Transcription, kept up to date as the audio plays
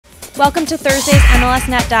Welcome to Thursday's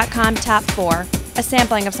MLSnet.com Top 4, a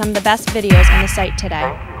sampling of some of the best videos on the site today.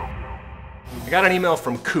 I got an email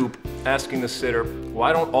from Coop asking the sitter,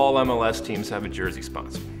 why don't all MLS teams have a jersey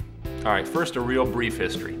sponsor? All right, first a real brief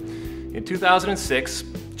history. In 2006,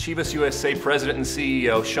 Chivas USA President and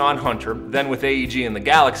CEO Sean Hunter, then with AEG and the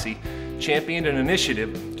Galaxy, championed an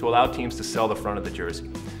initiative to allow teams to sell the front of the jersey.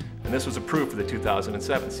 And this was approved for the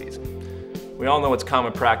 2007 season. We all know it's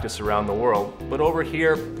common practice around the world, but over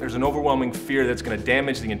here, there's an overwhelming fear that it's going to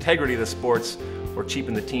damage the integrity of the sports or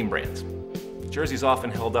cheapen the team brands. The jersey's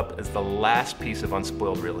often held up as the last piece of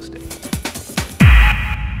unspoiled real estate.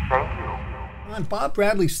 And Bob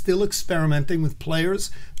Bradley's still experimenting with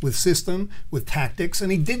players, with system, with tactics,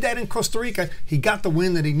 and he did that in Costa Rica. He got the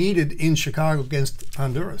win that he needed in Chicago against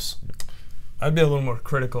Honduras. I'd be a little more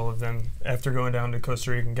critical of them after going down to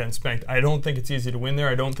Costa Rica and getting spanked. I don't think it's easy to win there.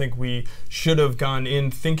 I don't think we should have gone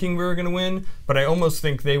in thinking we were going to win, but I almost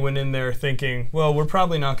think they went in there thinking, well, we're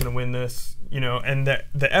probably not going to win this, you know, and the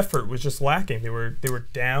effort was just lacking. They were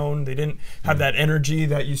down. They didn't have that energy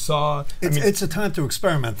that you saw. It's a time to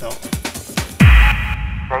experiment, though.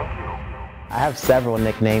 I have several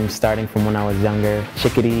nicknames starting from when I was younger.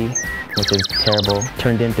 Chickadee, which is terrible,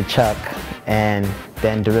 turned into Chuck, and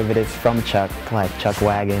then derivatives from Chuck, like Chuck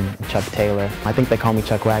Wagon and Chuck Taylor. I think they call me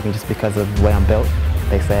Chuck Wagon just because of the way I'm built.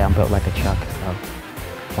 They say I'm built like a truck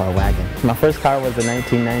or a wagon. My first car was a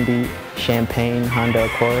 1990 Champagne Honda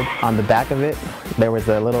Accord. On the back of it, there's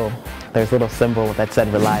a little symbol that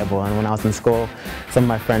said reliable, and when I was in school, some of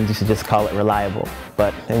my friends used to just call it reliable,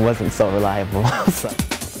 but it wasn't so reliable. So.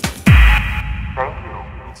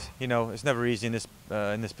 You know, it's never easy in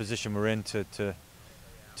this position we're in to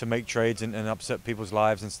make trades and upset people's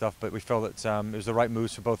lives and stuff, but we felt that it was the right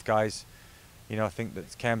moves for both guys. You know, I think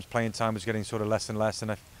that Cam's playing time was getting sort of less and less,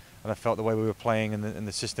 and I felt the way we were playing and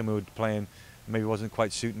the system we were playing maybe wasn't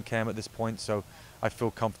quite suiting Cam at this point, so I feel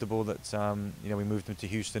comfortable that you know, we moved him to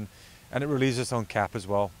Houston, and it relieves us on cap as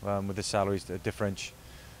well with the salaries, the difference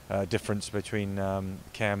between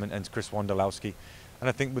Cam and Chris Wondolowski. And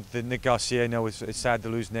I think with Nick Garcia, I know it's sad to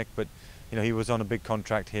lose Nick, but you know, he was on a big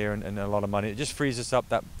contract here and a lot of money. It just frees us up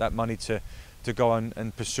that money to go on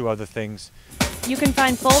and pursue other things. You can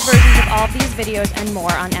find full versions of all of these videos and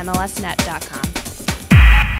more on MLSnet.com.